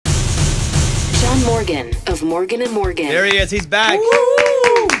John Morgan of Morgan & Morgan. There he is. He's back.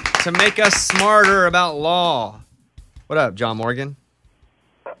 Woo! To make us smarter about law. What up, John Morgan?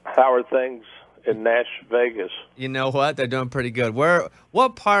 How are things in Nash Vegas? You know what? They're doing pretty good.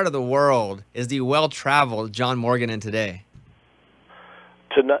 What part of the world is the well-traveled John Morgan in today?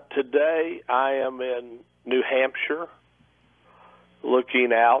 Today, I am in New Hampshire,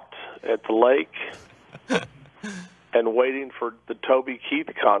 looking out at the lake and waiting for the Toby Keith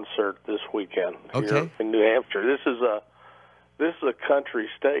concert this weekend here in New Hampshire. This is a country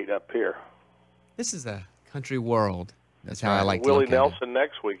state up here. This is a country world. That's how I like to Willie look at Nelson it.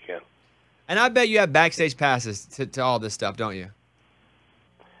 next weekend. And I bet you have backstage passes to all this stuff, don't you?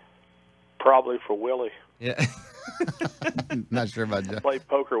 Probably for Willie. Yeah. Not sure about that. Play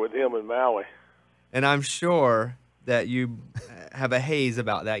poker with him in Maui. And I'm sure that you have a haze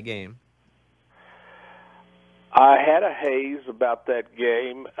about that game. I had a haze about that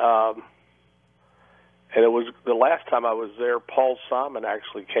game, and it was the last time I was there. Paul Simon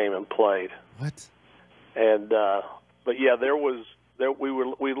actually came and played. What? And but yeah,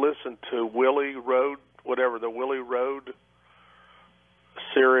 we listened to Willie Road, whatever the Willie Road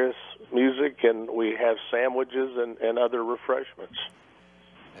serious music, and we have sandwiches and other refreshments.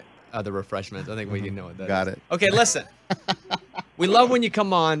 Other refreshments. I think we know what that is. Got it. Okay, listen. We love when you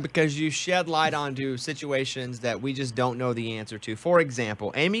come on because you shed light onto situations that we just don't know the answer to. For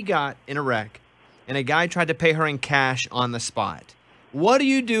example, Amy got in a wreck, and a guy tried to pay her in cash on the spot. What do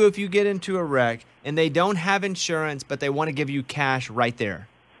you do if you get into a wreck and they don't have insurance, but they want to give you cash right there?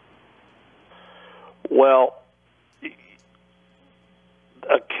 Well,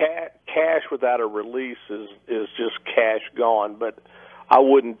 cash without a release is just cash gone, but I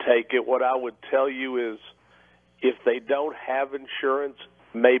wouldn't take it. What I would tell you is if they don't have insurance,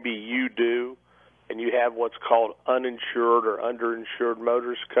 maybe you do, and you have what's called uninsured or underinsured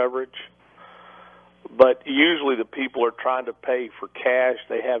motorist coverage. But usually the people are trying to pay for cash.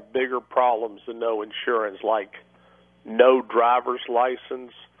 They have bigger problems than no insurance, like no driver's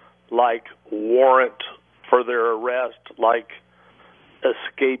license, like warrant for their arrest, like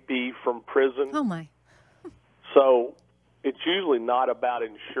escapee from prison. Oh, my. So it's usually not about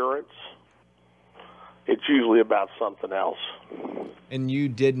insurance. It's usually about something else. And you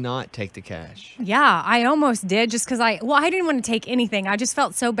did not take the cash. Yeah, I almost did just because I didn't want to take anything. I just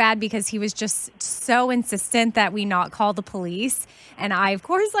felt so bad because he was just so insistent that we not call the police. And I, of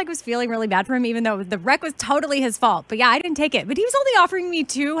course, was feeling really bad for him, even though the wreck was totally his fault. But yeah, I didn't take it. But he was only offering me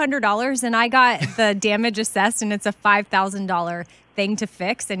 $200, and I got the damage assessed, and it's a $5,000 thing to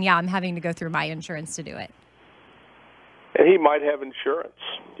fix. And yeah, I'm having to go through my insurance to do it. And he might have insurance,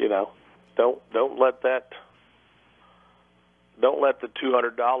 Don't let the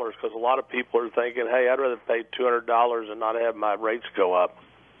 $200, because a lot of people are thinking, hey, I'd rather pay $200 and not have my rates go up.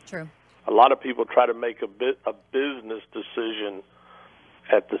 True. A lot of people try to make a business decision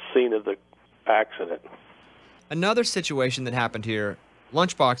at the scene of the accident. Another situation that happened here,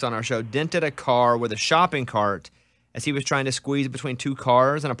 Lunchbox on our show dented a car with a shopping cart as he was trying to squeeze between two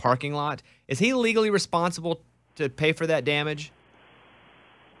cars in a parking lot. Is he legally responsible to pay for that damage?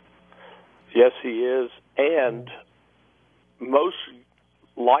 Yes, he is, and most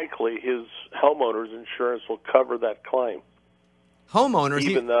likely his homeowner's insurance will cover that claim. Homeowners?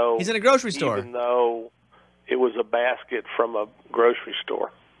 He's in a grocery store. Even though it was a basket from a grocery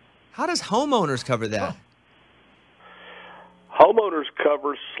store. How does homeowners cover that? Homeowners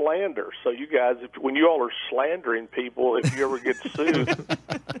cover slander. So you guys, when you all are slandering people, if you ever get sued,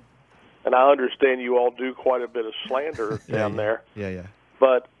 and I understand you all do quite a bit of slander down there. Yeah.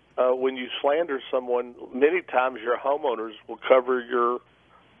 But when you slander someone, many times your homeowners will cover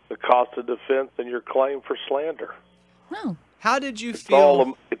the cost of defense and your claim for slander. Oh. How did you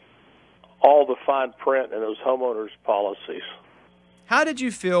feel? It's all the fine print in those homeowners' policies. How did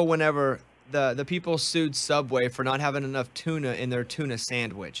you feel whenever the people sued Subway for not having enough tuna in their tuna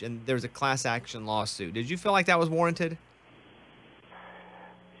sandwich, and there was a class action lawsuit? Did you feel like that was warranted?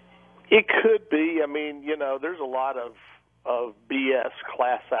 It could be. I mean, there's a lot of BS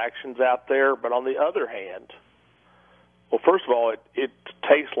class actions out there, but on the other hand, well, first of all, it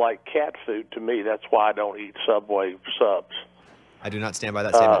tastes like cat food to me. That's why I don't eat Subway subs. I do not stand by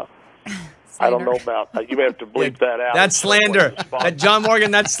that statement. I don't know about you may have to bleep that out. That's slander. John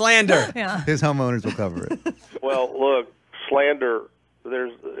Morgan, that's slander. Yeah. His homeowners will cover it. Well, look, slander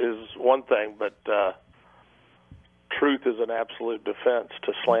is one thing, but truth is an absolute defense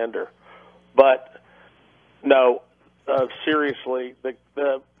to slander. But no, seriously,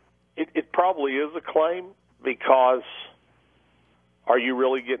 it probably is a claim because Are you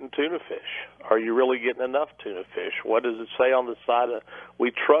really getting tuna fish? Are you really getting enough tuna fish? What does it say on the side of?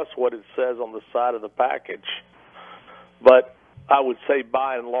 We trust what it says on the side of the package. But I would say,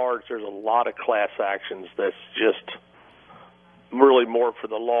 by and large, there's a lot of class actions that's just really more for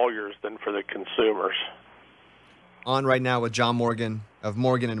the lawyers than for the consumers. On right now with John Morgan of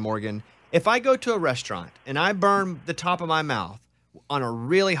Morgan & Morgan. If I go to a restaurant and I burn the top of my mouth on a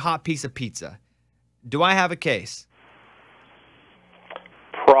really hot piece of pizza, do I have a case?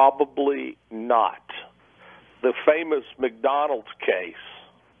 Probably not. The famous McDonald's case.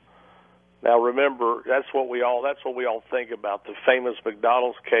 Now remember, that's what we all think about, the famous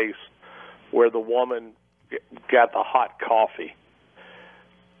McDonald's case where the woman got the hot coffee.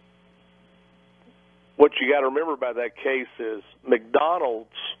 What you got to remember about that case is McDonald's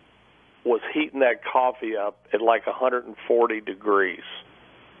was heating that coffee up at like 140 degrees.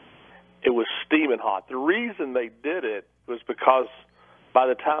 It was steaming hot. The reason they did it was because by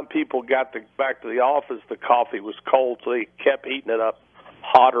the time people got back to the office, the coffee was cold, so they kept heating it up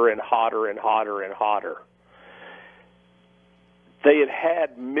hotter and hotter and hotter and hotter. They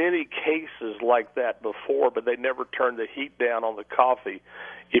had many cases like that before, but they never turned the heat down on the coffee.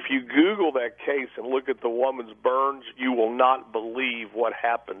 If you Google that case and look at the woman's burns, you will not believe what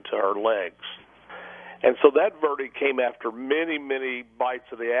happened to her legs. And so that verdict came after many, many bites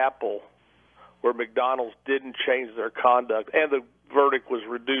of the apple where McDonald's didn't change their conduct, and the verdict was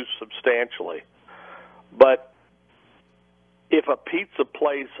reduced substantially. But if a pizza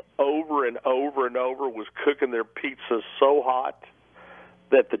place over and over and over was cooking their pizzas so hot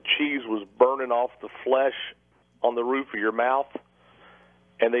that the cheese was burning off the flesh on the roof of your mouth,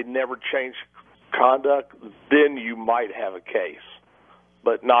 and they never changed conduct, then you might have a case,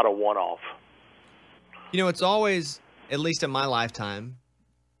 but not a one-off. You know, it's always, at least in my lifetime,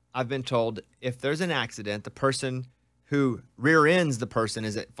 I've been told if there's an accident, the person who rear ends the person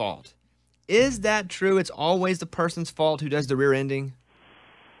is at fault. Is that true? It's always the person's fault who does the rear ending?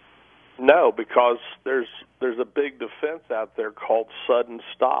 No, because there's a big defense out there called sudden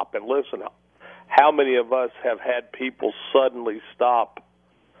stop. And listen, how many of us have had people suddenly stop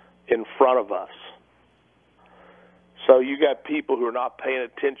in front of us? So you got people who are not paying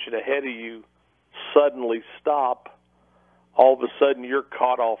attention ahead of you suddenly stop. All of a sudden you're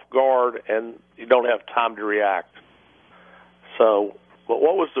caught off guard and you don't have time to react. So, but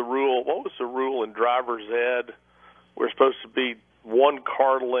what was the rule? What was the rule in driver's ed? We're supposed to be one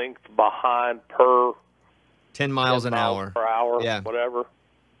car length behind per 10 miles an hour. Per hour, yeah. Whatever.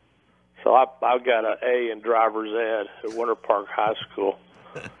 So I got an A in driver's ed at Winter Park High School.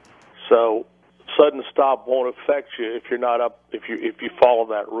 So sudden stop won't affect you if you're not up if you follow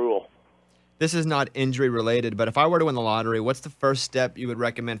that rule. This is not injury related, but if I were to win the lottery, what's the first step you would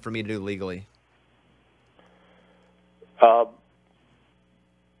recommend for me to do legally?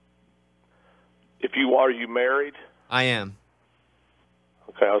 Are you married? I am.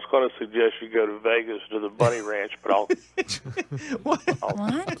 Okay, I was going to suggest you go to Vegas to the Bunny Ranch, but I'll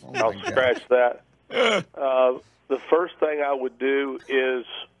scratch that. The first thing I would do is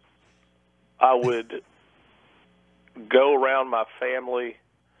I would go around my family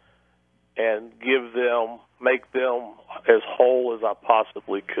and make them as whole as I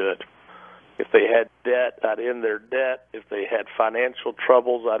possibly could. If they had debt, I'd end their debt. If they had financial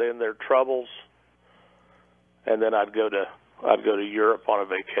troubles, I'd end their troubles. And then I'd go to Europe on a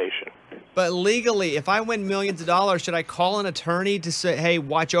vacation. But legally, if I win millions of dollars, should I call an attorney to say, hey,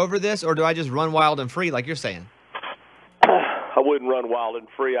 watch over this, or do I just run wild and free like you're saying? I wouldn't run wild and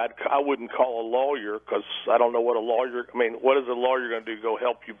free. I wouldn't call a lawyer because I don't know what a lawyer – I mean, what is a lawyer going to do, go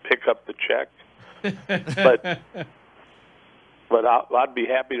help you pick up the check? But I'd be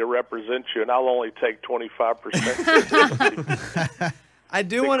happy to represent you, and I'll only take 25%. I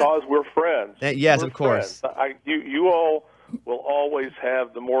do want to – because we're friends. Yes, we're of course. Friends. You all will always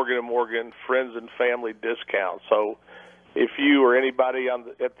have the Morgan & Morgan friends and family discount. So if you or anybody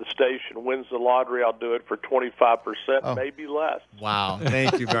at the station wins the lottery, I'll do it for 25%, maybe less. Wow.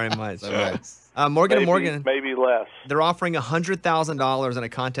 Thank you very much. Morgan & Morgan. Maybe less. They're offering $100,000 in a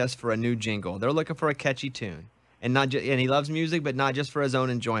contest for a new jingle. They're looking for a catchy tune. And and he loves music, but not just for his own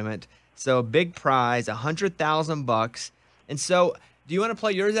enjoyment. So big prize, $100,000. And so, do you want to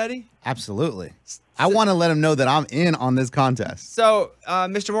play yours, Eddie? Absolutely. I want to let him know that I'm in on this contest. So,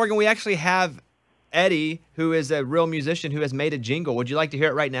 Mr. Morgan, we actually have Eddie, who is a real musician who has made a jingle. Would you like to hear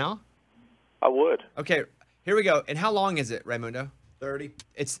it right now? I would. Okay, here we go. And how long is it, Raymundo? 30.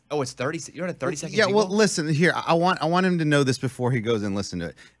 It's 30. You're at a 30-second Yeah, jingle? well, listen, here. I want him to know this before he goes and listen to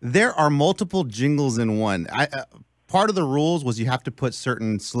it. There are multiple jingles in one. Part of the rules was you have to put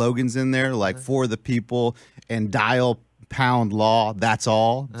certain slogans in there, like for the people, and dial pound law, that's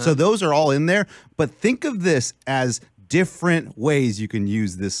all. So those are all in there. But think of this as different ways you can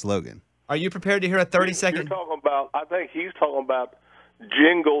use this slogan. Are you prepared to hear a 30-second? You're talking about, I think he's talking about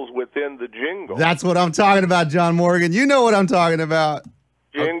jingles within the jingle. That's what I'm talking about, John Morgan. You know what I'm talking about.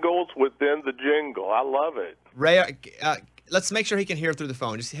 Jingles within the jingle. I love it. Ray, let's make sure he can hear through the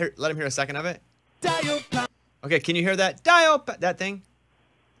phone. Just let him hear a second of it. Okay, can you hear that? That thing?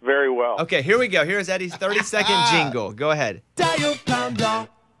 Very well. Okay, here we go. Here's Eddie's 30-second jingle. Go ahead. Dial pound law,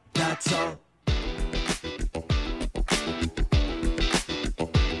 that's all.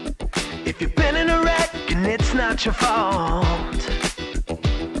 If you've been in a wreck and it's not your fault,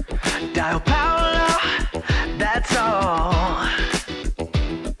 dial pound law, that's all.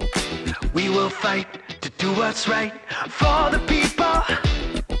 We will fight to do what's right for the people,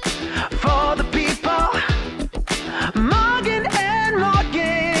 for the people. Morgan and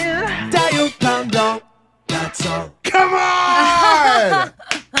Morgan, dial pound law, that's all. Come on!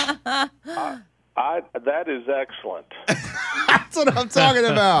 That is excellent. That's what I'm talking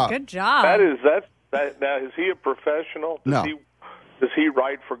about. Good job. Now, is he a professional? No. Does he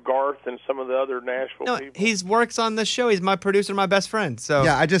write for Garth and some of the other Nashville No, people? he works on the show. He's my producer, my best friend. So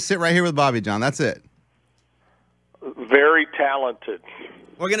Yeah, I just sit right here with Bobby John. That's it. Very talented.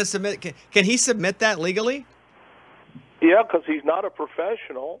 we're gonna submit. Can he submit that legally? Yeah, because he's not a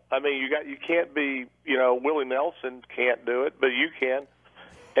professional. I mean, you can't be, Willie Nelson can't do it, but you can.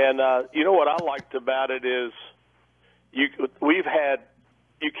 And you know what I liked about it is you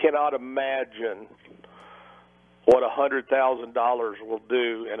cannot imagine what $100,000 will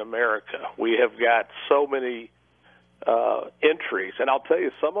do in America. We have got so many entries, and I'll tell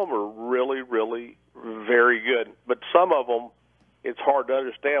you, some of them are really, really very good. But some of them, it's hard to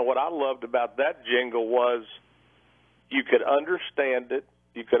understand. What I loved about that jingle was you could understand it.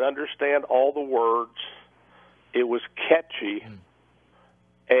 You could understand all the words. It was catchy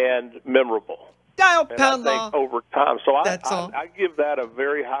and memorable. Dial And pound I law. think over time. So That's all. I give that a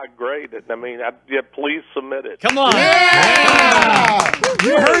very high grade. I mean, please submit it. Come on. Yeah!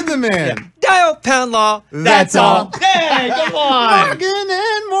 You heard the man. Dial pound law. That's all. Hey, come on. Morgan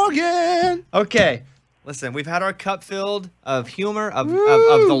and Morgan. Okay. Listen, we've had our cup filled of humor, of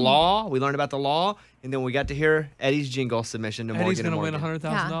the law. We learned about the law, and then we got to hear Eddie's jingle submission to Eddie's Morgan going and to win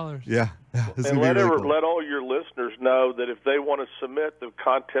Morgan. $100,000. Yeah. This is And gonna be really cool. let all your listeners know that if they want to submit, the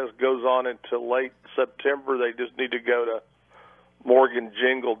contest goes on until late September. They just need to go to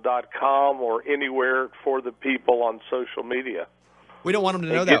morganjingle.com or anywhere for the people on social media. We don't want them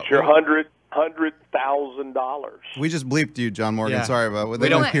to know And that. get your $100,000. We just bleeped you, John Morgan. Yeah. Sorry about it. We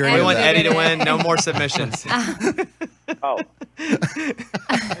don't. hear We any of want that. Eddie to win. No more submissions. Oh,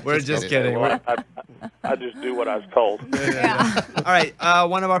 We're just kidding. well, I just do what I was told. All right.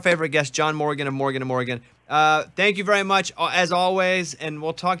 One of our favorite guests, John Morgan of Morgan and Morgan. Thank you very much, as always, and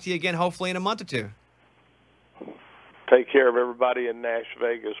we'll talk to you again hopefully in a month or two. Take care of everybody in Nash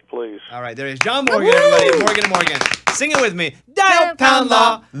Vegas, please. All right. There is John Morgan, everybody. Morgan and Morgan. Sing it with me. Dial pound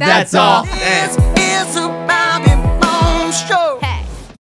law. That's all. This is a